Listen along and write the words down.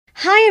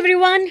Hi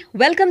everyone,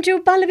 welcome to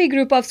Pallavi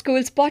Group of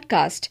Schools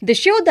podcast, the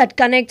show that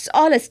connects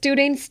all our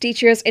students,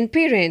 teachers, and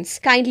parents.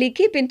 Kindly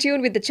keep in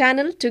tune with the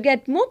channel to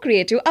get more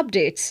creative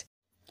updates.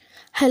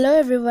 Hello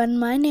everyone,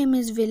 my name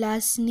is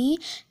Vilasini,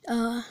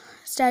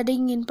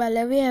 studying in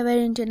Pallavi Ever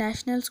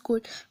International School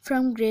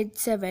from grade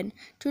 7.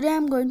 Today I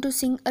am going to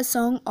sing a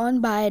song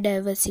on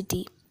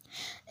biodiversity.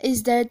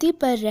 इस धरती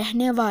पर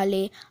रहने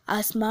वाले,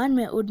 आसमान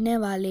में उड़ने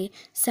वाले,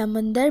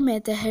 समंदर में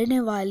तैरने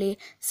वाले,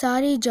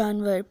 सारे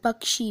जानवर,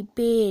 पक्षी,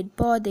 पेड़,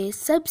 पौधे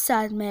सब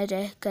साथ में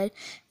रहकर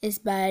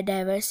इस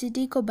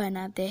बायोडाइवर्सिटी को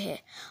बनाते हैं।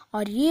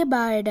 और ये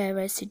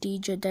बायोडाइवर्सिटी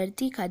जो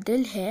धरती का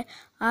दिल है,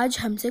 आज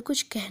हमसे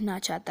कुछ कहना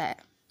चाहता है।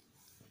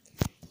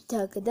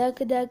 Duck,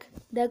 duck, duck,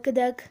 duck,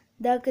 duck,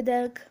 duck,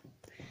 duck,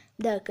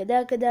 duck,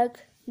 duck, duck,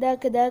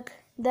 duck, duck,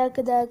 duck,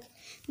 duck.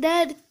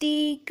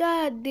 धरती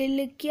का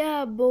दिल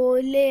क्या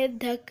बोले,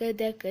 धक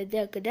धक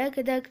धक धक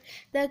धक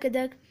धक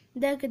धक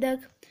धक धक.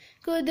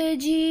 खुद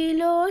जी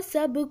लो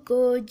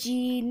सबको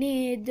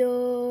जीने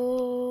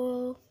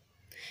दो,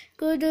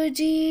 खुद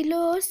जी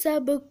लो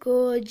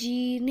सबको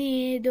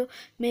जीने दो,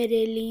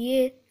 मेरे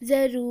लिए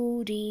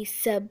ज़रूरी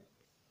सब.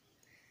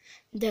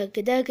 धक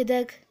धक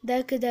धक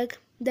धक धक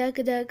धक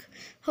धक.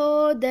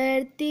 हो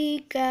धरती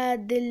का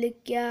दिल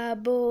क्या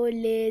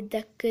बोले,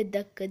 धक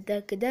धक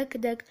धक धक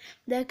धक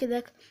धक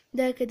धक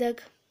धक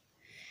धक.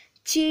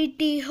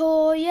 चींटी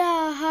हो या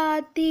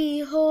हाथी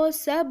हो,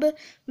 सब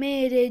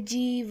मेरे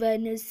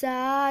जीवन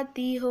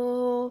साथी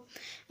हो.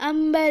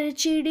 अंबर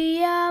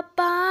चिड़िया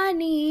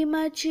पानी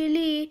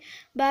मछली,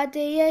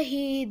 बातें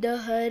यही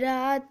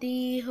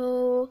दोहराती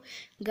हो.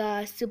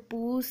 घास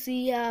फूस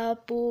या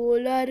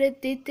फूल और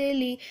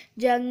तितली,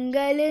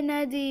 जंगल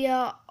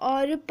नदियाँ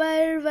और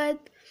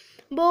पर्वत,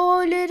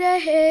 बोल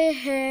रहे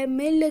हैं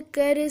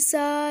मिलकर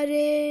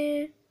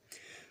सारे.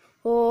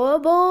 ओ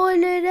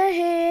बोल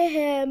रहे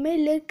हैं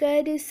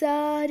मिलकर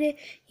सारे,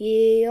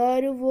 ये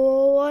और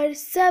वो और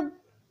सब.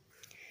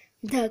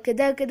 धक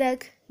धक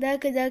धक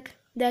धक धक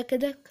धक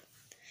धक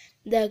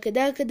धक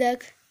धक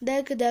धक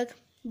धक धक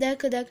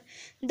धक धक.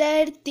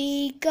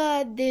 धरती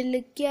का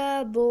दिल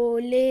क्या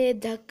बोले,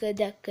 धक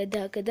धक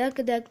धक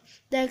धक धक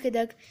धक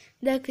धक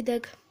धक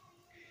धक.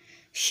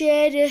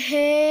 शेर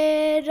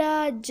है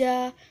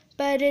राजा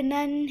पर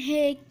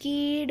नन्हे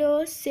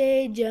कीड़ों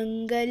से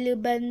जंगल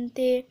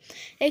बनते.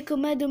 एक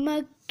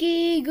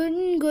मधुमक्खी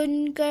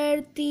गुनगुन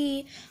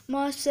करती,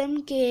 मौसम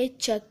के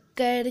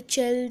चक्कर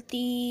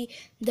चलती.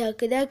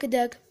 धक धक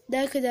धक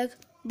धक धक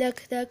धक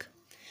धक.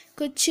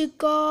 कुछ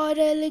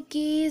कोरल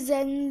की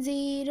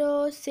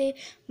जंजीरों से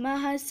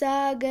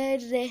महासागर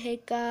रहे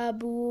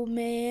काबू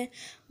में.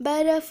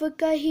 बर्फ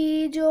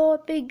कहीं जो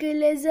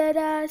पिघले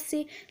जरा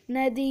सी,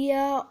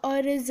 नदियाँ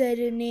और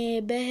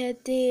झरने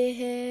बहते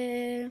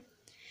हैं.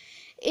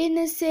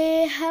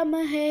 इनसे हम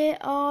है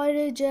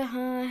और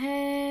जहाँ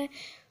है,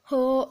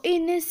 हो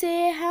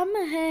इनसे हम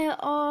है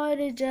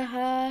और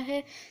जहाँ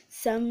है,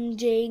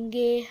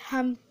 समझेंगे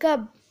हम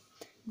कब.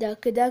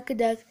 धक धक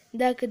धक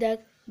धक धक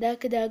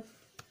धक धक.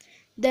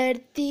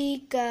 धरती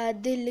का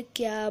दिल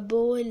क्या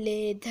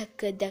बोले,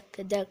 धक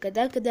धक धक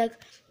धक धक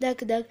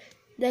धक धक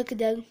धक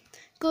धक.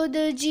 खुद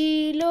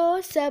जी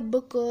लो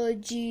सबको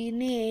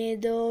जीने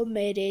दो,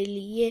 मेरे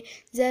लिए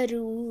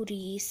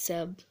ज़रूरी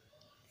सब.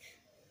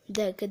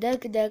 धक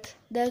धक धक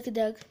धक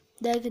धक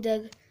धक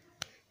धक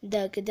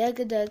धक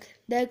धक धक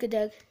धक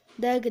धक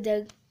धक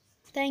धक.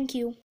 Thank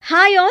you.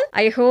 Hi all,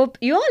 I hope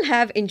you all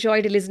have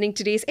enjoyed listening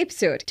today's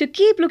episode. To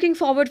keep looking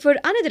forward for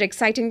another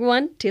exciting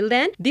one, till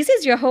then, this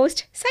is your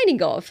host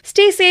signing off.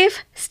 Stay safe,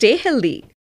 stay healthy.